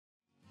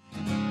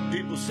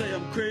People say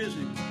I'm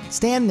crazy.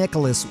 Stan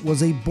Nicholas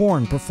was a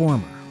born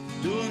performer.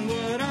 Doing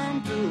what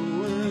I'm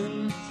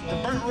doing. The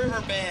Burnt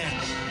River Band.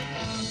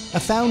 A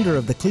founder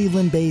of the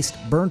Cleveland-based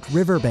Burnt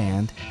River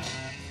Band,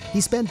 he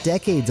spent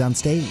decades on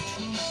stage.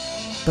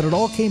 But it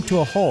all came to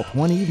a halt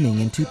one evening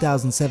in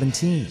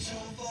 2017.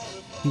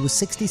 He was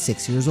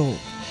 66 years old.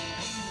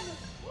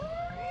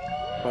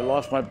 I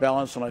lost my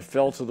balance and I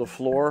fell to the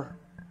floor.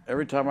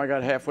 Every time I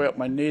got halfway up,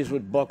 my knees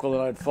would buckle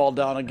and I'd fall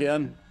down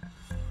again.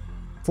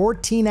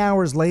 14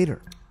 hours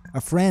later, a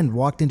friend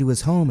walked into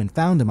his home and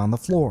found him on the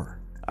floor.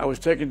 I was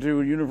taken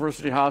to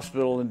University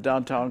Hospital in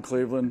downtown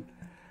Cleveland,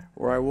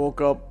 where I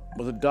woke up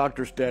with a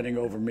doctor standing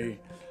over me.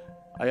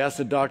 I asked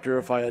the doctor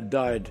if I had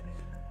died.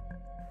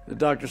 The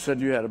doctor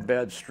said, "You had a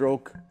bad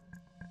stroke."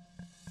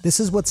 This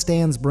is what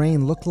Stan's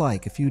brain looked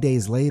like a few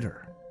days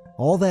later.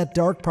 All that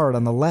dark part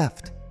on the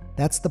left,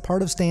 that's the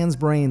part of Stan's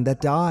brain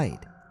that died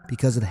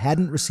because it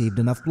hadn't received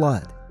enough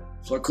blood.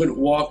 So I couldn't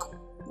walk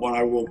when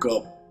I woke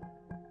up.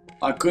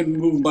 I couldn't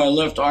move my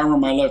left arm or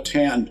my left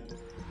hand.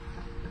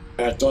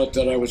 I thought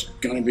that I was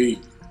going to be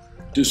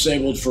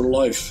disabled for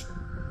life.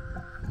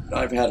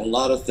 I've had a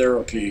lot of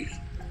therapy.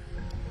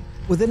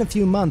 Within a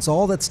few months,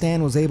 all that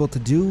Stan was able to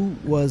do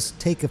was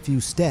take a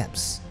few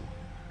steps.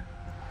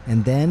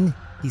 And then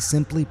he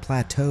simply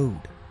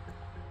plateaued.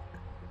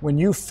 When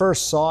you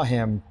first saw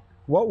him,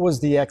 what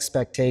was the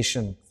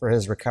expectation for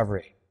his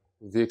recovery?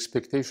 The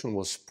expectation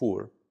was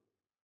poor.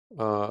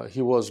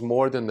 He was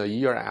more than a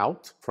year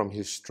out from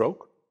his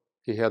stroke.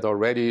 He had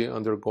already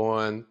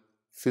undergone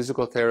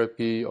physical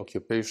therapy,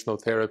 occupational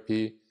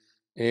therapy,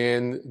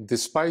 and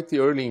despite the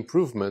early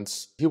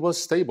improvements, he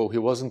was stable. He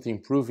wasn't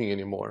improving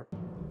anymore.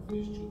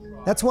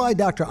 That's why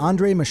Dr.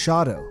 Andre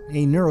Machado,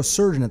 a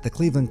neurosurgeon at the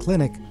Cleveland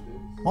Clinic,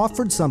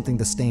 offered something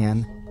to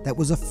Stan that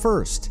was a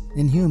first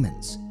in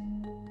humans.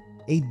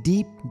 A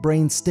deep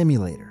brain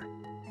stimulator.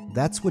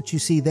 That's what you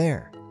see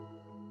there.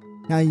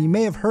 Now, you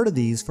may have heard of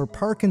these for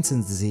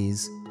Parkinson's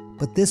disease,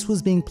 but this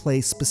was being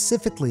placed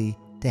specifically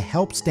to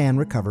help Stan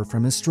recover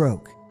from his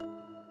stroke.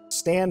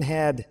 Stan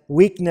had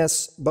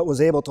weakness but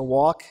was able to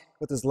walk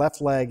with his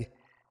left leg,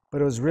 but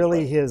it was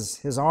really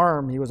his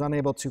arm. He was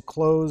unable to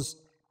close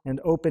and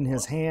open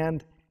his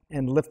hand,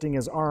 and lifting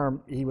his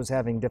arm, he was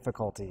having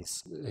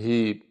difficulties.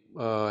 He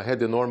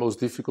had enormous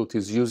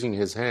difficulties using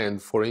his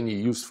hand for any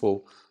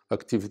useful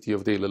activity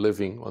of daily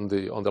living on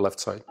the left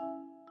side.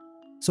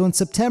 So in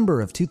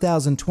September of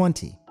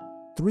 2020,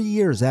 3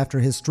 years after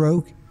his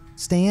stroke,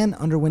 Stan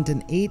underwent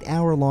an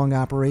 8-hour-long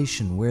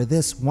operation where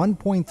this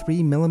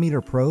 1.3 millimeter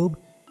probe,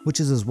 which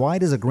is as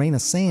wide as a grain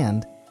of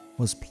sand,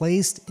 was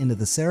placed into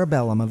the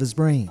cerebellum of his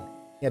brain.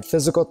 He had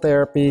physical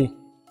therapy,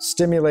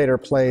 stimulator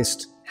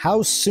placed.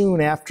 How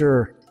soon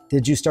after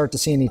did you start to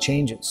see any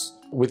changes?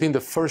 Within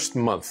the first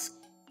month.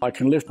 I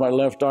can lift my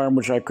left arm,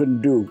 which I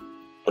couldn't do.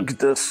 Look at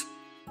this.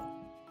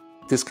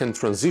 This can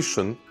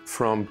transition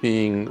from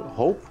being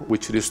hope,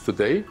 which it is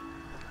today,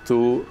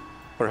 to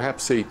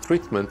perhaps a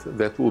treatment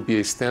that will be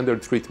a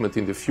standard treatment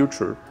in the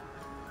future.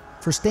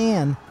 For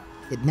Stan,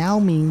 it now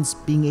means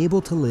being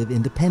able to live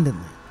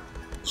independently.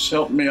 It's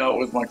helped me out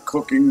with my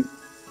cooking,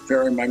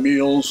 preparing my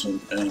meals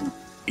and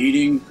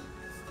eating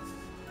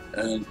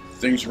and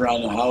things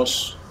around the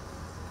house,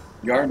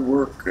 yard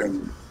work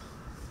and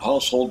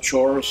household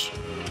chores.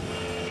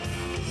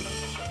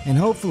 And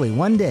hopefully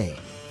one day,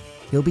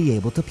 he'll be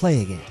able to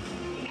play again.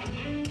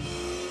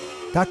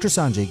 Dr.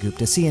 Sanjay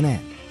Gupta,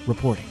 CNN,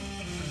 reporting.